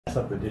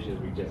Up the dishes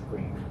we just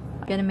cleaned.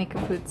 I'm gonna make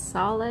a fruit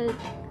salad.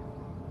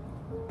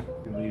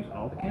 You want to use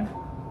all the can?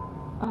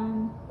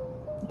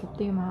 It's up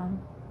to you, Mom.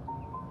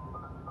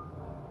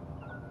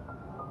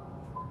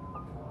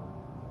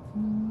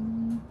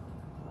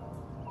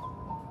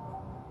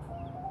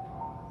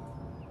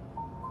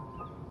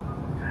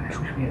 God, I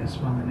wish we had a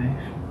smaller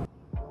knife.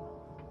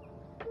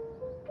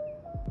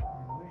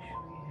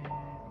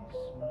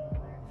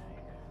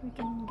 We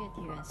can get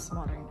you a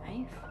smaller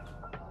knife.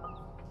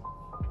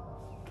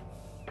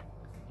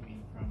 You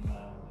mean from the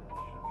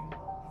shopping?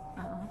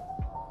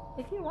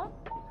 If you want.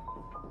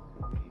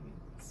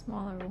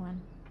 Smaller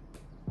one.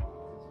 This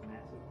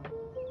massive one?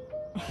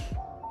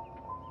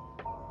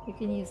 You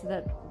can use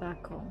that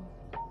back home.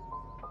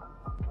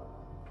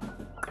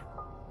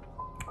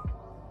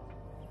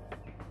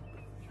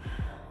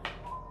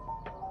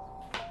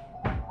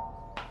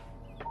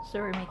 So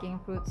we're making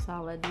fruit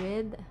salad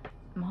with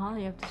Mahal,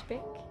 you have to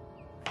speak.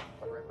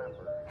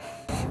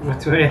 What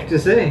do I have to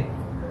say?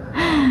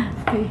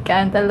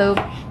 Cantaloupe.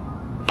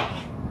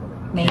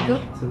 Mango.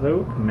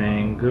 Cantaloupe,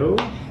 mango,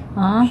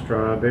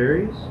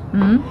 strawberries,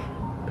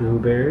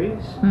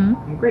 blueberries,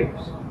 and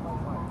grapes.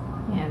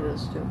 Yeah,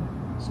 those two.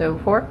 So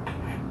 4?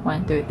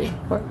 1, 2, 3,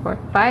 4, 4,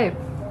 5. 5.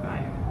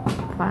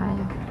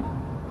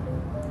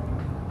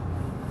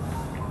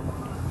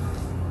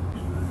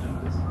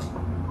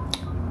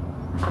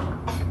 I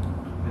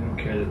don't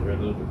care that they're a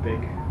little bit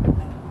big.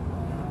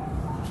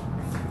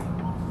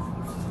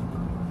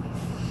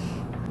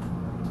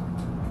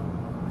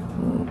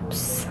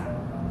 Oops.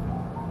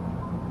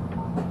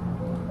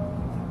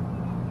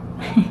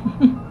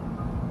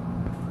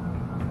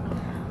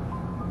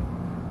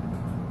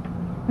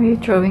 Are you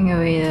throwing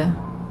away the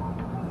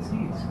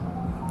Seeds.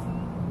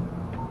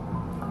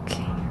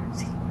 okay,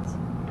 seeds.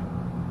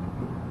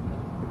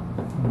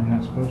 Am I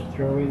not supposed to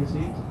throw away the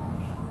seeds?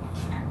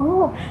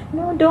 Oh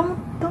no, don't.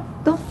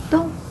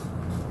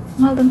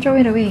 Well, don't throw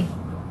it away.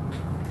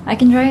 I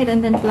can dry it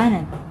and then plant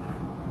it.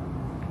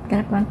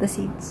 Gotta plant the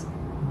seeds.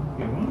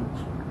 You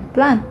want?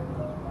 Plant.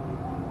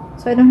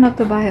 So I don't have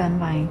to buy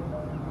online.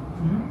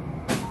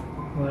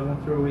 Well, I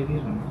won't throw away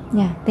these ones.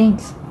 Yeah,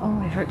 thanks. Oh,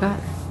 I forgot.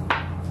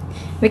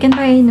 We can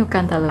buy new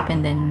cantaloupe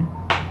and then,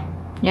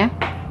 yeah?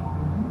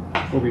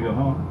 Before we go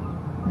home.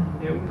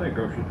 Yeah, we can buy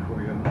groceries before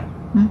we go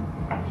home.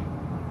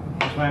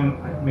 That's why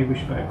maybe we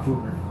should buy a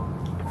cooler.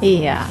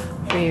 Yeah,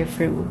 for your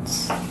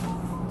fruits.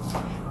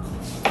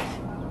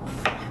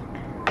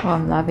 Oh,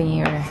 I'm loving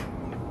your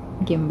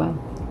gimbal.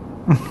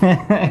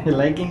 You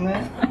liking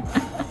that?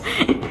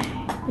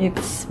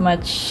 It's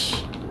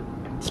much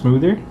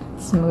Smoother?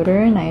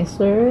 smoother,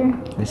 nicer.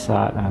 I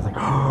saw it and I was like,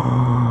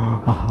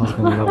 oh, I was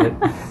gonna love it.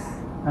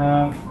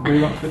 Where do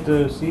you want to put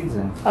the seeds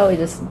in? Oh,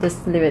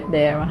 just leave it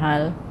there,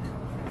 Mahal.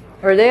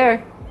 Or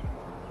there.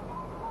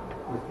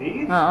 With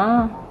these?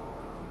 Uh-uh.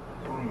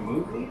 Can we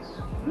move these?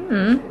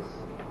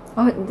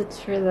 Oh, that's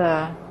for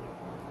the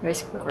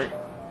rice cooker.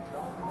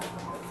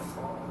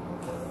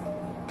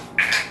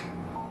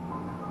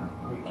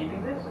 Are we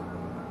keeping this?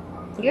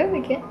 Yeah,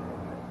 we can.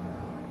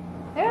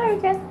 Yeah,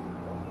 we can.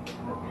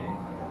 Okay.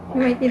 We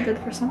might need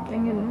that for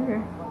something in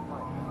there.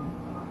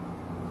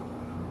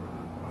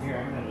 Here,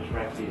 I'm gonna just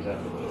wrap these up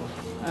a little.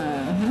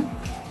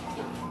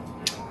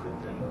 Put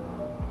them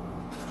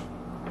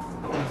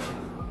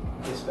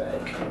in this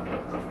bag.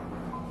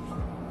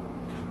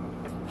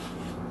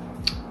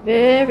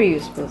 Very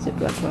useful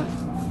Ziploc bag.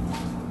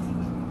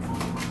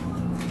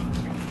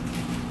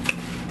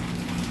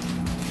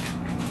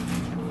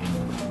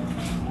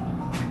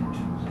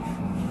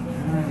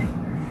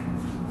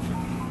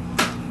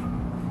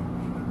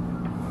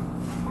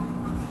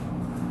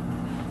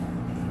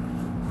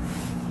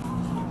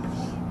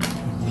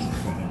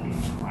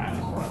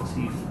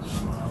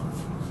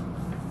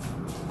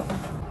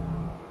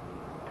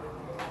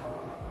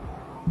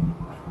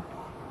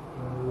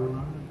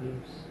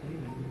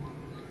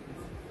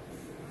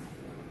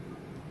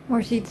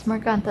 More seeds, more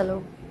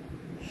cantaloupe.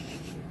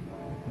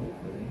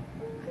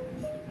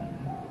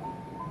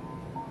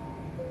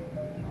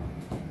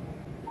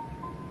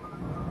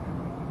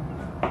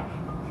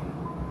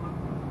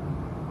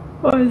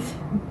 Was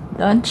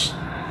lunch,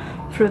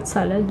 fruit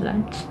salad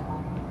lunch.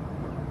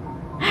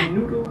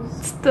 Noodles.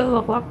 It's 12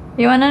 o'clock.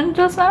 You want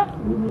noodles now?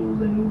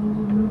 Noodles and noodles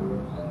and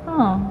noodles.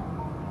 Oh.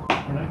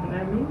 We're not gonna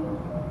have noodles?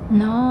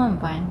 No, I'm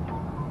fine.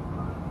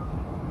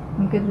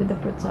 I'm good with the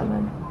fruit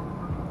salad.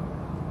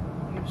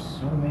 You have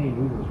so many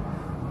noodles.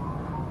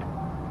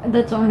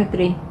 That's only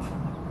 3.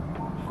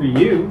 For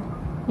you?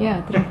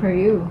 Yeah, 3 for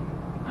you.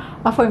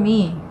 Ah, for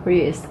me. For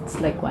you, it's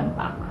like 1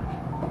 pack.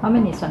 How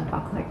many is 1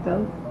 pack? Like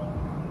 12?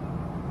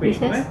 Wait,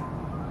 pieces? what?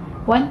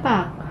 1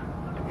 pack.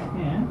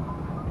 Yeah.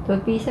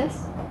 12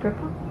 pieces per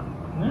pack.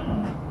 No.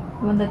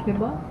 The one that we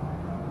bought?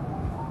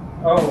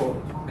 Oh,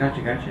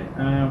 gotcha. I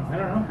don't know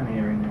how many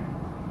are in there.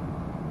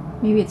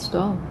 Maybe it's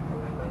 12. I'm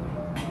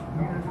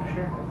not for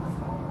sure.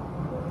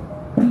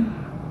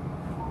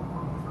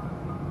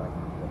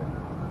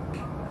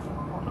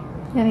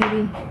 Yeah,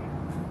 maybe.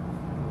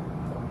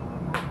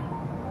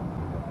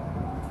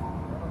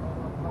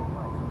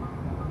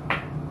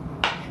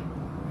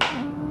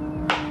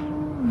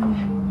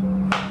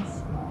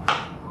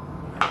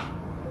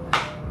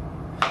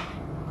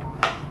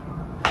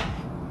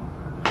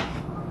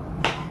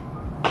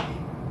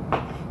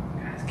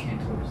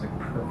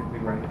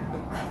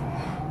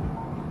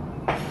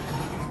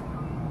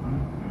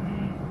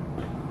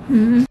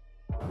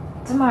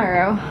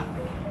 Tomorrow.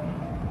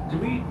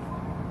 Did we?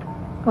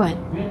 What?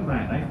 We didn't buy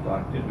a knife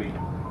block, did we? Do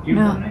you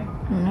No. have a knife?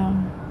 No.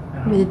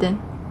 We didn't.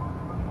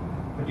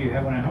 But do you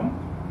have one at home?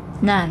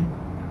 None.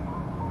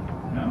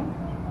 No?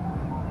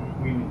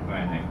 We need to buy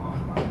a knife block.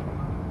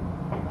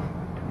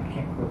 I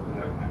can't cook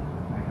without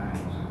my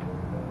knives.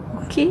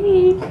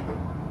 Okay.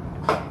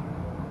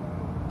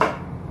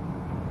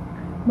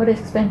 What is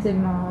expensive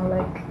now?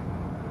 Like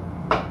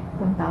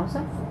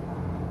 1,000?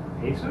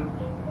 Pesos?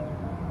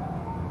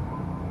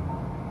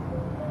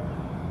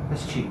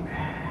 That's cheap.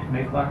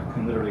 Knife block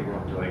can literally go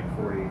up to like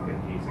 40,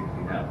 50,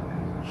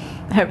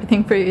 60,000.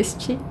 Everything for you is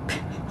cheap.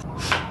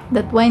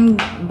 That wine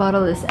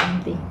bottle is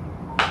empty.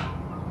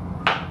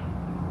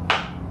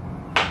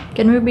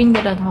 Can we bring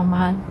that at home,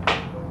 Mahal?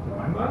 The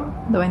wine bottle?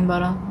 The wine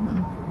bottle.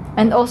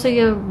 And also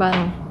your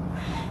bottle.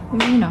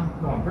 You know.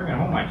 Well, I'm bringing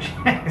home my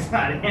check. It's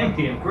not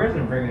empty. Of course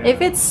I'm bringing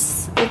it. If it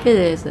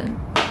isn't.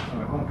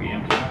 Oh, it won't be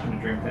empty. I'm not going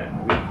to drink that in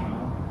a week.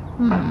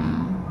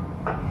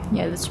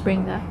 Yeah, let's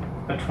bring that.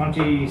 A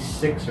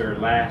 26er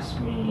lasts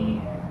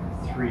me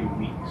 3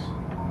 weeks.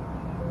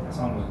 That's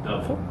almost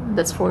double.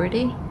 That's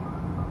 40.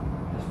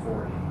 That's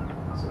 40.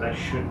 So that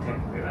should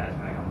technically last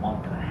me like a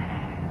month and a half.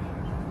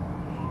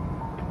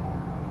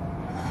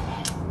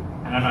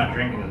 And I'm not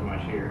drinking as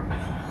much here.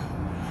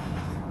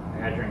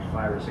 Like I drink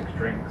 5 or 6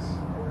 drinks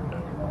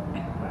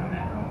when I'm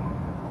at home.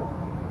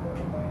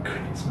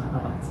 Goodness, my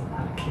odds.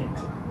 I can't.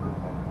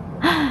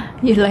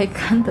 You like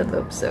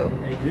cantaloupe, so.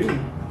 I do.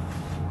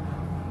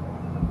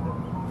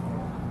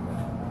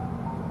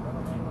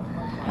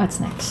 What's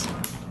next?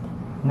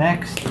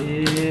 Next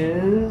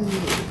is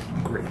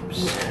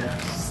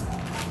grapes.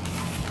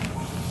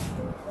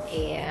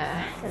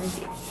 Yeah, that is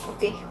it.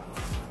 Okay.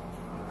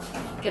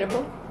 Get a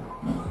bowl?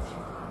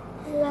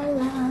 La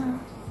la.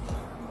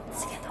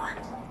 Let's get one.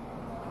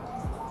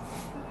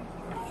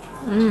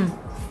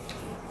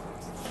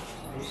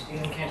 Are you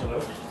stealing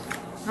cantaloupe?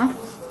 Huh?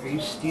 Are you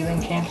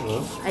stealing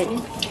cantaloupe? I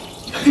did.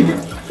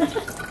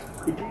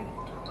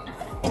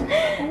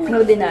 No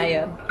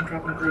denial. I'm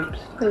dropping grapes.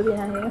 No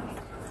denial.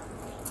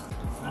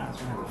 That's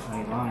gonna have a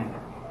funny line.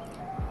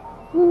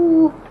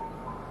 Ooh.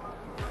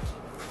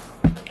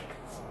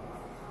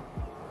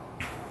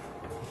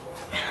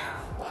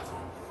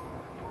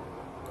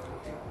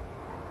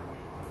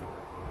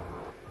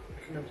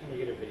 How come every time you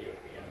get a video of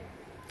me?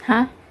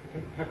 Huh?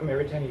 How come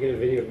every time you get a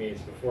video of me,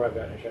 it's before I've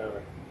gotten a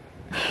shower?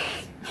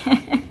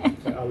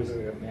 So I always look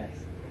like a mess.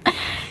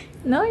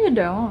 No, you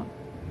don't.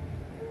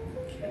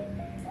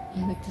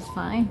 You look just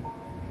fine.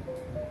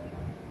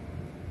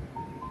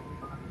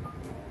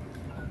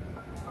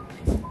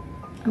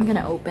 I'm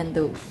gonna open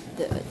the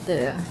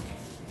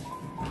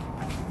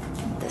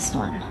this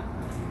one.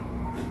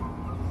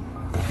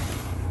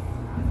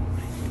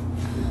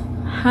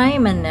 Hi,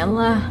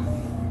 Manila.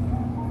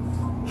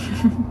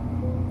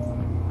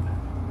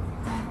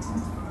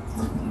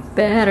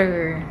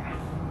 Better.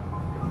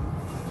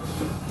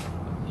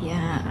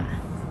 Yeah.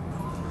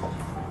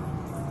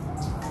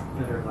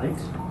 Better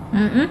light?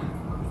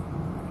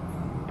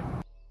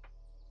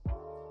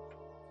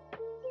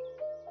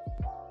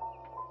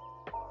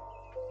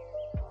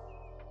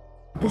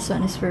 This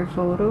one is for a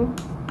photo.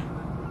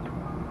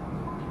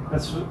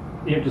 That's what,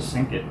 you have to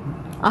sync it.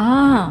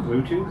 Ah.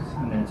 Bluetooth,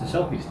 and then it's a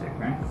selfie stick,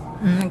 right?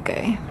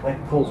 Okay.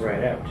 That pulls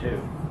right out too.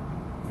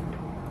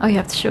 Oh, you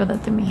have to show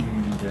that to me.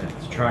 And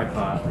it's a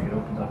tripod, like it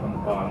opens up on the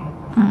bottom.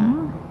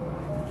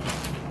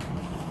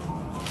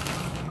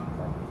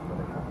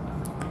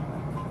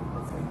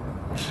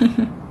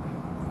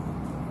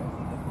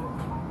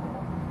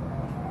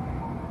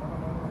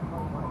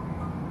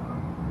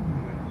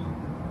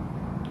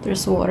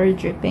 There's water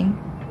dripping.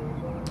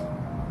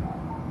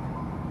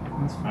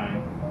 That's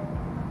fine.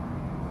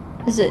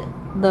 Is it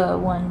the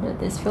one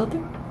that is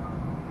filtered?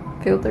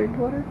 Filtered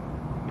water?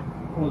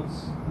 Well, it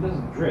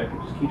doesn't drip, it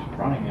just keeps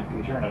running after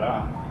you turn it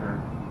off,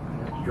 or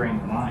you have to drain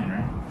the line,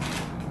 right?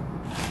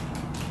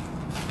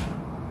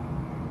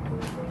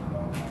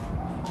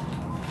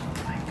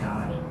 My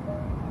God.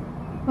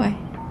 Why?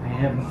 I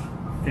haven't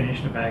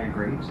finished a bag of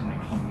grapes in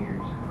like 20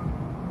 years.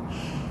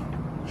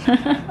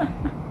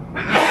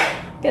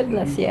 God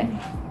bless you.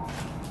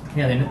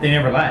 Yeah, they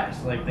never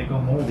last. Like, they go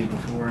moldy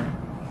before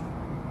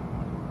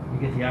you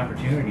get the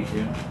opportunity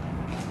to.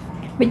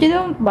 But you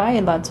don't buy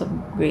lots of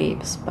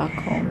grapes back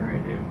home. Sure I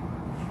do.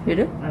 You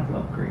do? I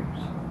love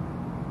grapes.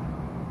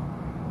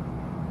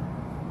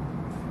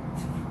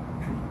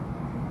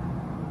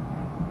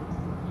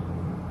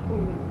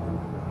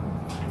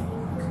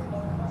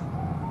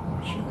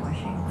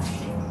 Washing.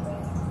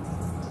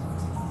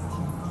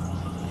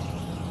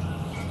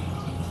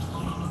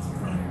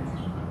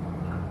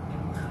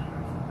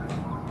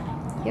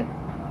 Yep.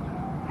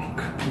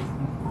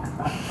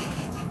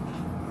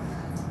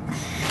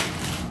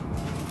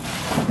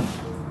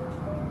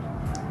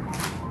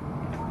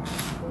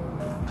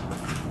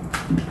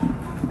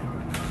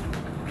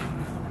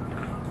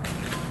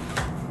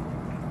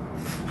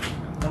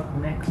 Up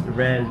next, the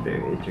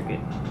raspberries are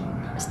getting...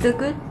 Still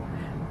good?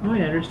 Oh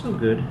yeah, they're still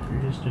good.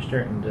 They're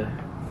starting to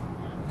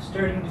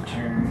Starting to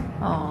turn.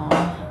 Aww.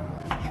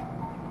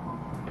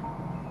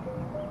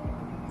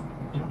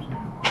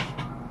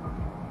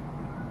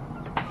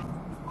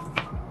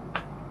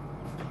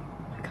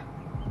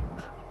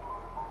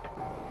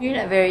 You're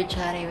not very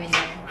chatty when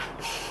you're...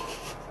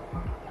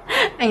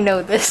 I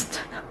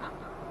noticed.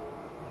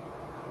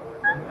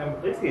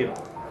 I'm with you.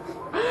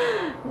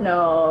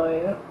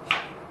 No.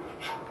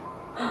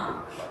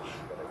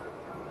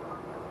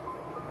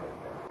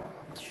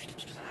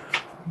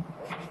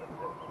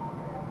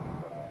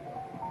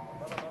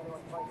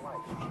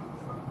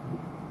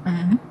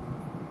 Mm-hmm.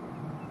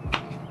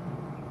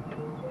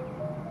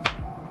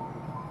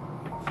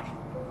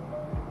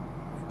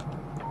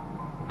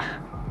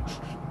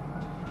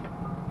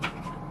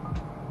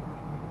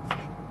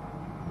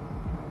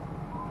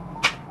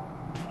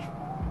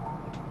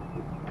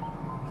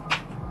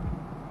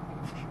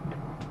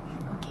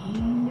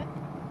 Okay.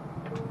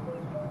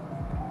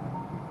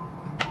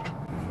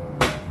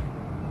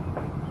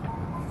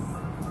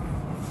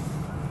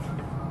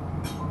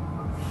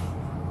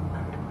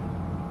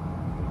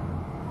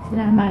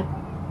 Salamat.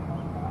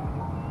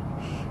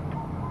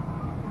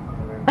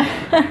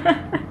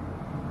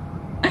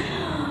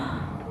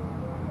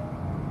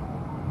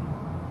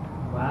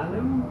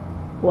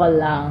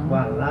 Walang.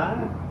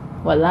 Wala.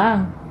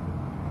 Walang.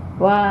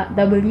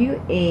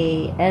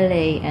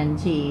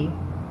 W-A-L-A-N-G.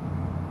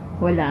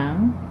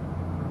 Walang.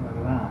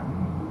 Wala.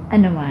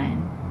 Ano man?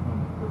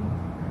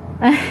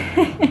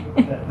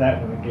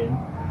 That one again.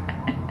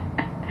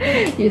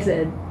 You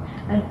said,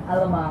 an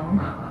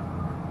alamang.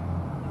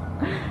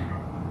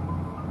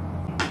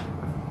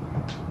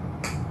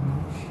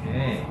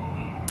 Okay.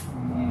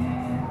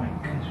 And my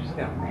goodness, we still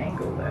got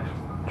mango left.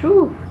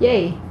 True.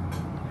 Yay.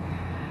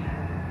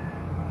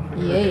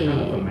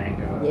 Yay.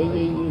 Mango. Yay,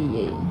 yay, yay,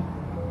 yay.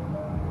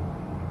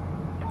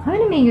 How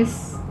many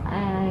mangoes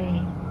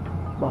I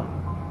bought?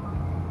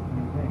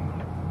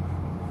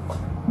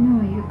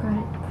 No, you got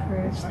it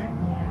first. Fine.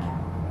 Yeah.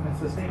 That's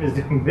the same as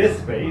doing this,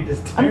 but you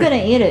just. I'm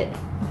gonna eat it.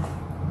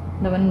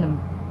 The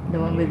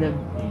one with the.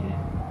 Eat it.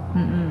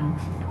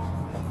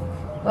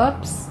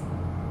 Oops. Is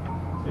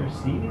there a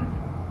seed in it?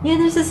 Yeah,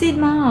 there's a seed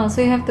mahal,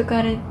 so you have to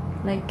cut it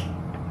like.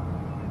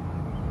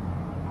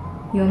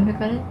 You want me to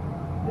cut it?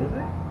 Is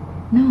it?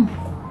 No.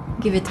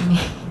 Give it to me.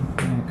 I'm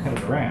gonna cut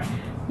it around.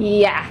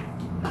 Yeah.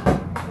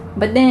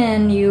 But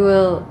then you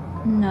will.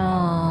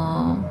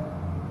 No.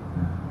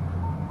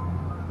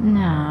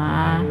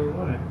 Nah.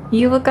 What?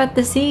 You will cut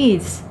the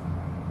seeds.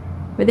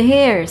 With the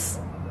hairs.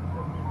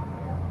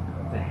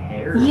 The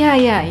hair?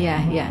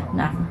 Yeah.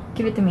 Nah.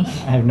 Give it to me.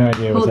 I have no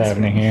idea what's Hold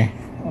happening here.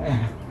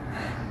 You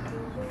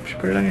should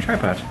put it on your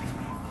tripod.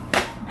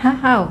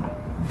 How?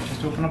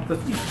 Just open up the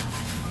feet.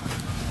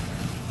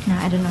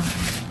 Nah, I don't know.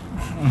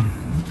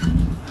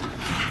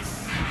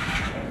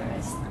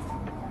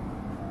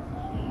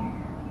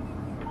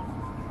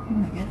 Oh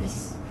my god,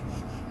 this.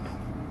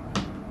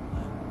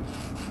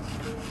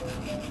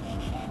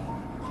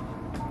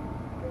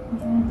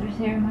 Yeah, there's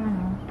hair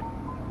now.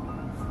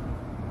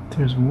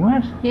 There's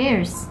what?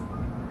 Hairs.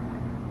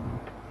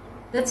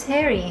 That's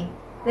hairy.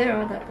 There,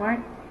 all that part.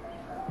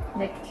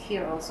 Like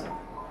here also.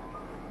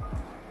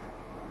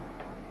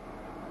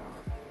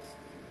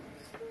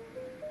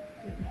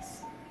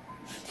 Goodness.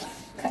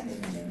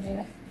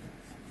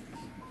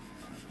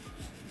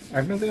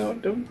 I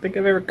don't think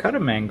I've ever cut a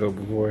mango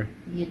before.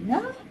 You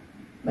know?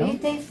 But No. you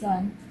taste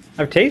one.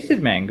 I've tasted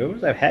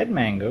mangoes. I've had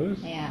mangoes.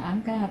 Yeah,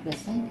 I'm gonna have the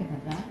thinking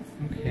of that.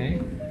 Okay.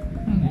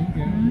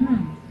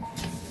 Mm.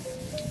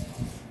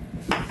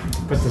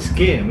 But the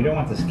skin, we don't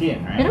want the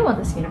skin, right? I don't want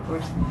the skin, of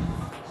course. So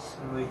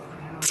like,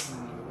 I don't know,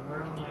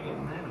 where am I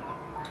getting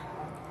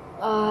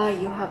that?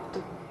 You have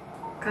to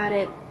cut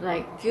it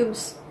like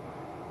cubes.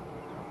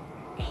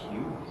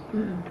 Cubes.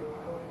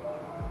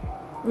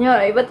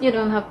 Yeah, but you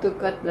don't have to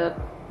cut the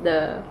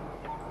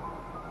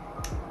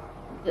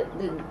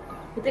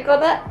what do you call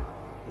that?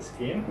 The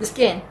skin? The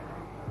skin.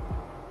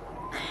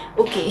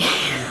 Okay.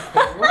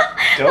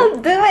 Don't- I'll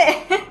do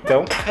it.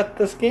 Don't cut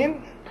the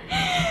skin?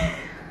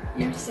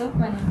 You're so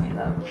funny, my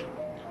love.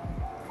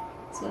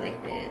 So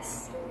like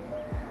this.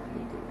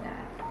 You do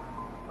that.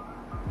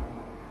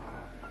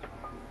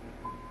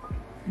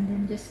 And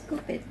then just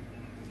scoop it.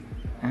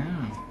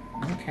 Oh,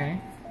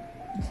 okay.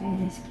 So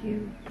it is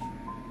cute.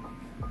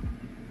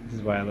 This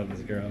is why I love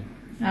this girl.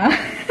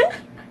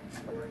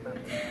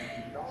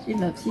 She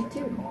loves you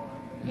too.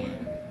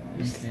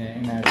 Okay,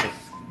 now just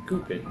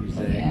scoop it, you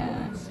say.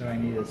 Yeah. So I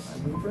need a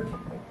scooper?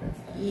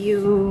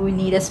 You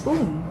need a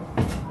spoon.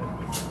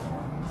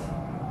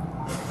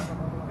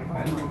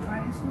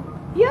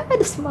 Yeah,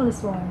 the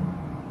smallest one.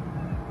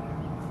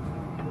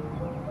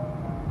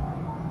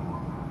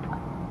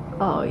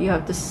 Oh, you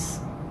have to.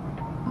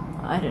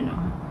 I don't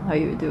know how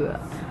you do it,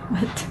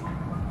 but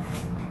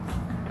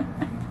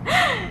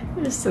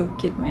you're so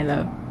cute, my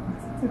love.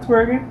 It's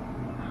working.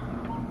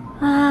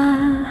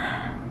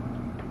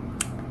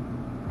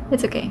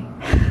 It's okay.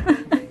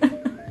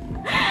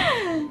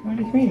 What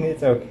do you mean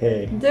it's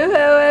okay? Do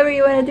however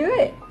you want to do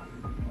it.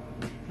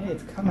 Hey,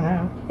 it's coming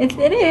out. It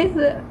is.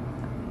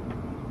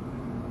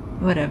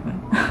 whatever.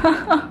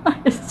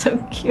 It's so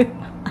cute.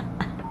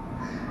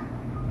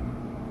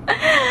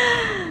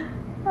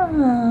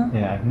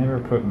 Yeah, I've never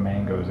put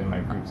mangoes in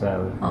my fruit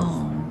salad.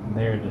 Oh.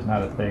 They're just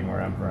not a thing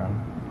where I'm from.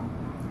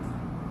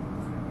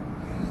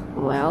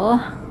 Well,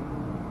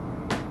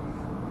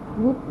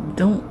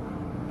 don't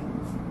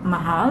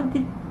mahal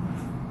did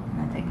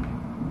nothing.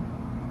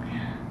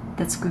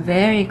 That's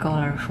very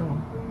colorful.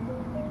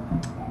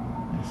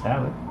 The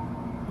salad.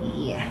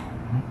 Yeah.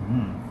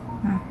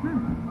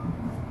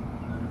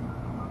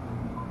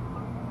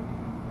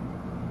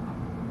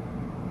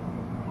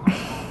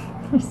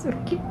 You're so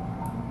cute.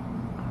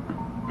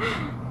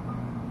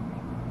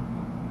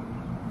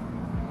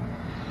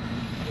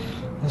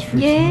 This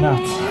fruit's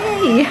nuts.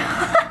 Yay!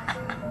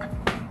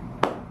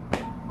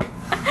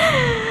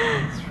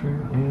 This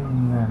fruit is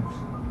nuts.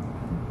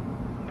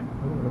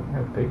 Oh, look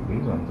how big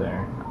these ones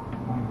are.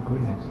 Oh my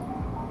goodness.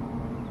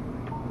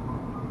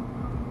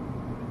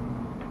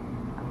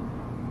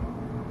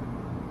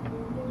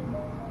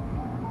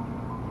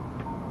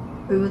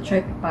 We will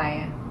try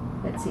papaya.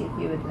 Let's see if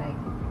you would like.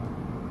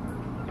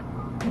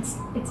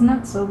 It's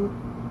not so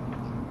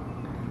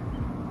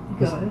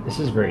good. This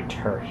is very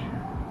tart.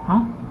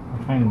 Huh?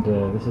 I find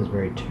this is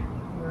very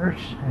tart.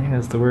 I think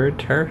that's the word,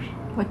 tart.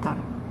 What tart?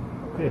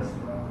 This. I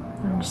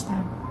don't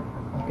understand.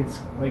 Like it's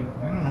like,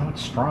 I don't know,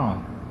 it's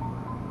strong.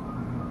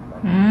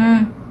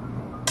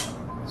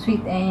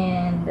 Sweet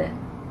and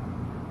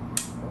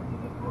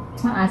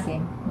it's not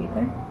asin.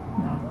 Bitter?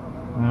 No.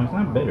 No, it's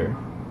not bitter.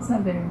 It's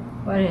not bitter.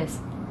 What is?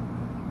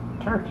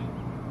 Tart.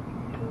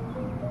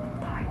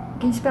 Tart.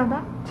 Can you spell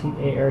that?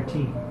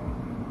 T-A-R-T.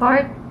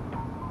 Tart.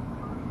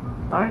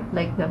 Tart,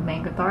 like the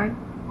mango tart.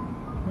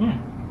 Yeah.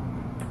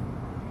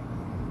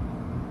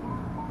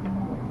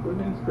 Oh,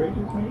 goodness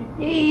gracious me.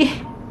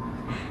 Yay!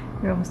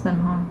 You're almost done,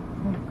 huh?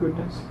 Oh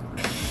goodness.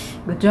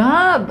 Good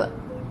job!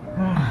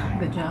 Oh,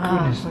 Good job.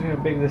 Goodness, look how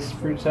big this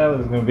fruit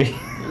salad is gonna be.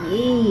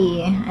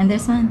 Yay! And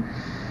there's one.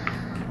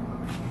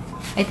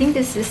 I think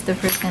this is the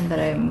first time that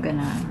I'm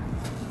gonna.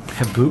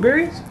 Have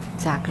blueberries?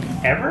 Exactly.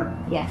 Ever?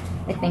 Yeah,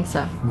 I think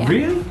so. Yeah.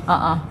 Really?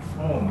 Oh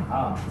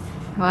my.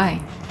 Why?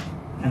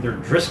 And they're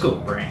Driscoll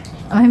brand.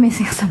 Am I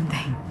missing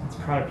something? It's a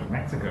product of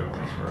Mexico.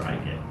 That's where I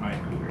get my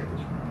blueberries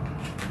from.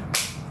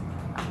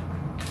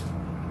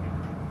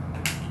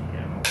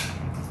 Yeah.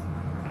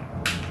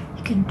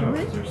 You can do Oh,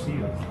 it? those are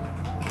sealed.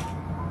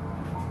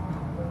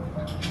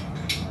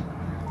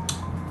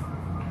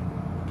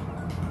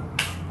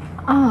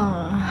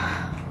 Oh.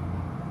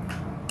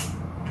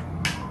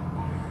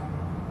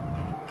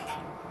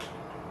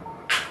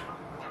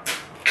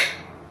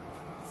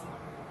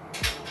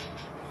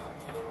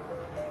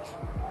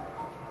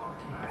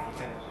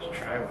 Just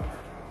try one.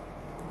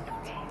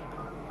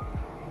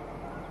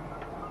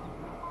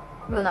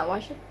 Will not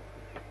wash it?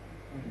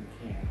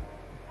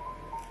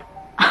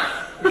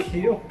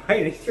 You don't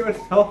bite it. You throw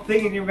this whole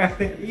thing in your mouth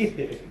and eat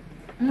it.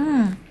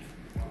 I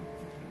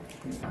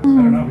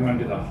don't know if you want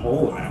to do the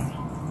whole amount.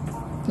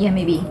 Yeah,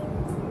 maybe.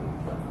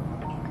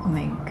 Oh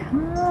my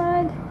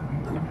god.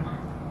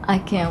 I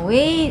can't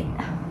wait.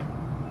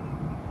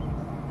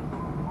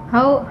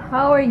 How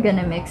are you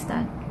gonna mix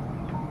that?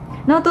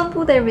 No, don't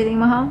put everything,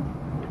 Mahal.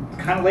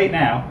 It's kind of late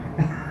now.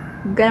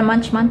 You gotta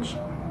munch.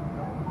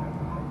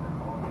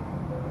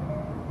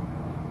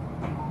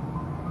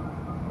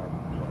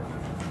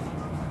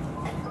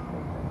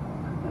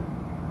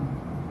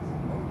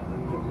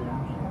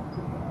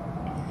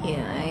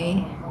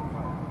 Yeah.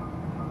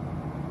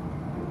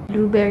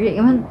 Blueberry.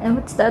 And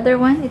what's the other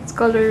one? It's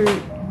color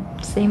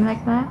same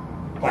like that?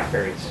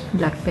 Blackberries.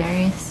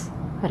 Blackberries.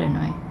 I don't know.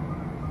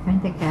 I don't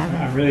think I have it.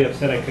 I'm really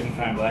upset I couldn't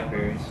find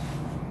blackberries.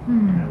 I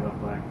love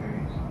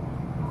blackberries.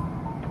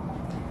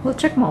 We'll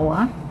check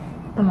Moa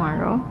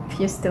tomorrow if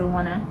you still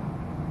wanna.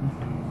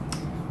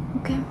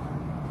 Okay.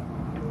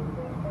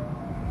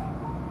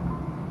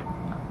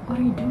 What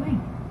are you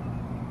doing?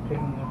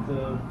 Picking up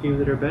the few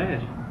that are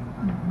bad.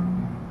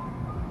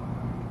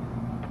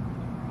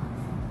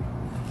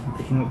 I'm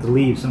picking up the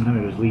leaves.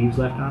 Sometimes there's leaves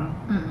left on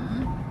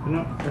them. But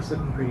no, that's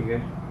looking pretty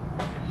good.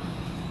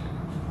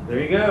 There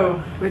you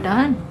go. We're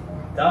done.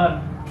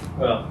 Done.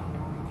 Well,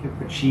 you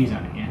put cheese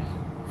on it, yes?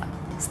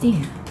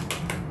 Steve.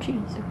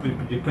 Cheese.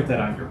 You put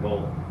that on your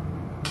bowl.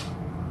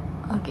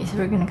 Okay, so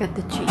we're gonna cut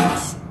the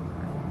cheese.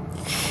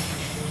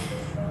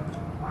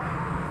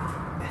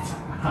 That's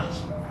hot.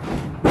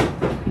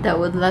 That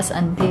would last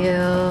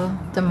until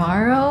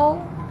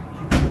tomorrow.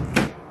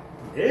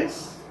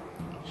 This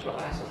should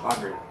last us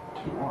longer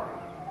tomorrow.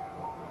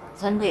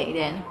 Sunday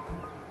then.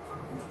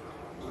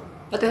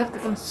 But we have to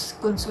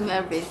consume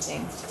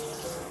everything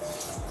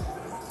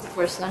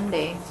for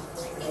Sunday.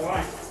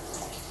 Why?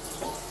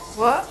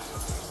 What?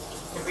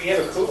 If we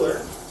have a cooler,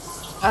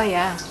 Oh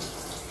yeah.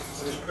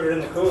 we'll just put it in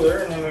the cooler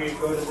and then we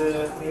go to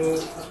the new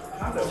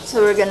condo.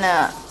 So we're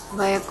gonna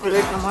buy a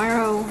cooler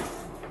tomorrow.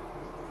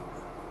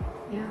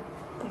 Yeah.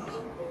 Thanks.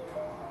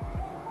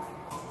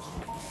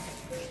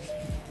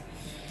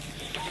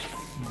 Oh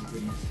my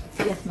goodness.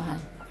 Yes, mahal.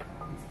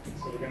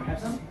 So we're gonna have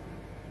some?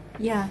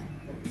 Yeah.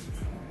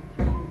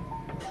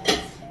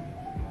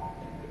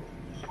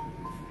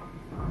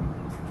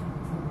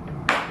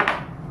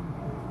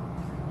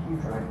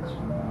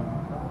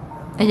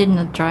 I did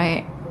not try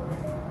it.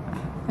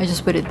 I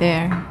just put it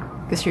there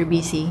because you're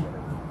busy.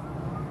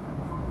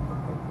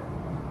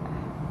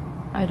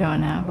 I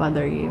don't wanna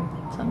bother you.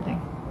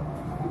 Something.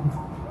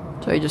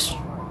 So I just.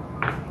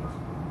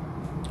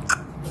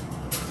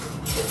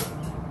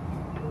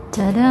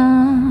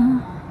 Ta-da!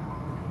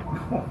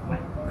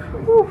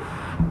 Woo.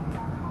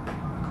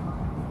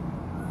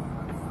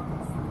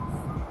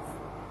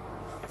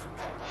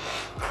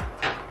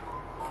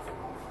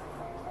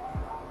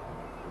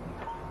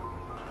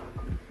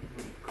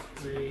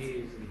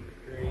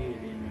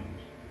 Crazy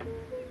news.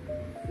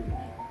 Is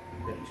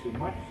that too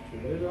much? Too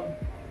little?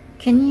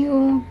 Can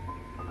you?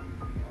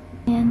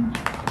 And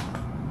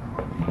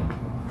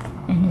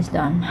he's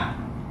done.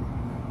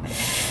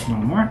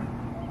 One more?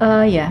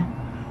 Yeah.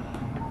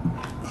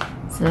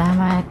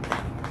 Salamat.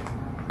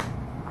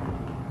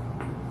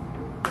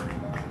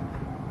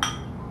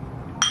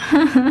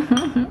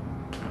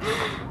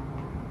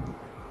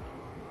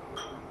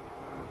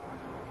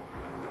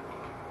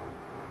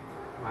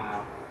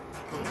 Wow.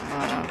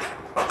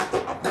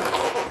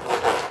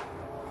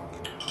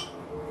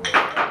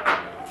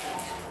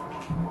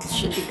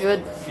 Should be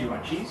good. Do you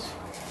want cheese?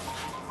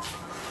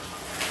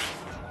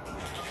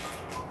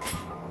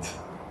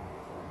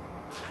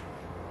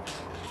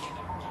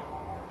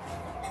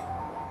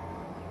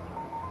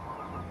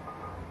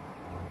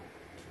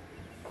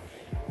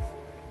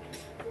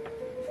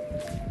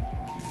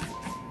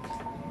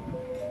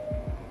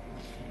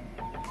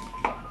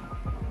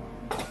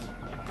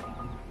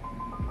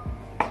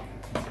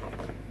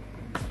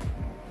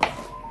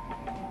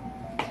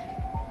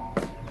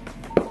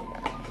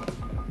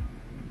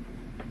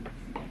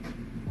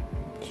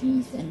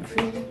 Cheese and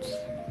fruits.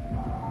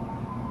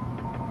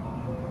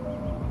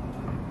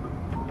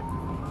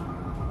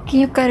 Can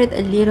you cut it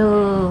a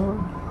little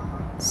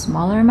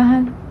smaller,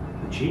 Mahal?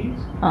 The cheese?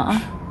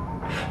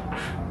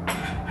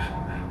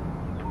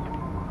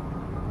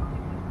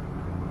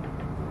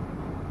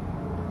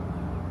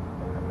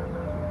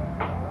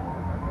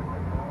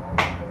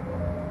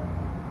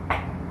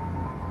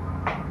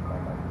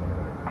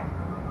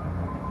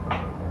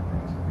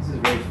 This is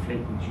very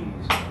flaky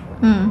cheese.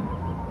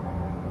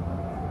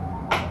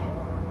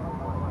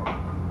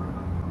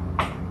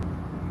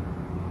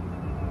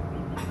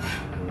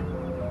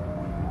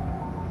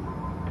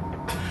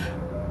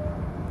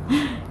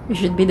 You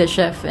should be the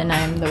chef and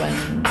I'm the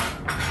one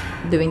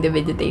doing the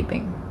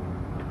videotaping.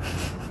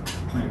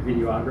 My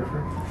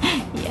videographer?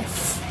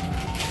 Yes.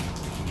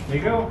 There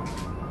you go.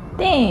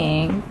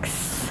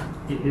 Thanks.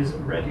 It is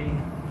ready.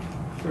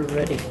 We're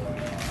ready.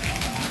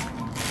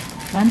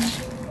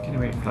 Lunch? Can you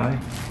wait, fly?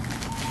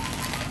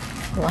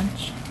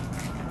 Lunch?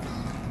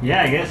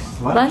 Yeah, I guess.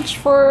 Lunch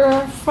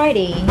for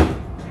Friday.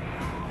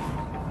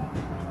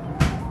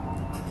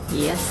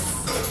 Yes.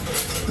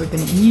 We're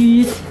gonna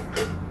eat.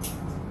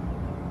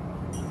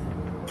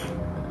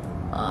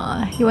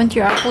 You want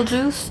your apple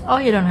juice? Oh,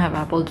 you don't have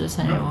apple juice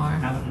anymore.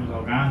 Apple juice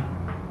all gone.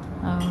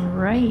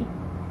 Alright.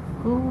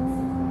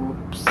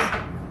 Oops.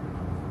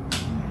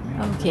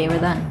 Okay, we're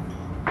done.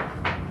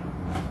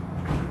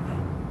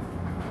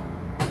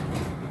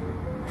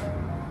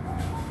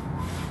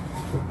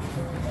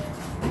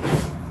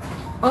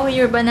 Oh,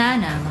 your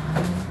banana.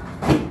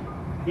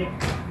 Yep.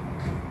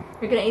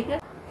 You're gonna eat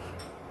it?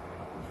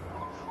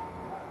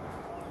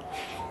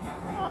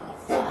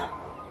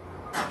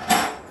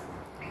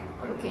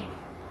 Okay.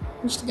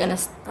 I'm just gonna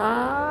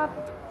stop.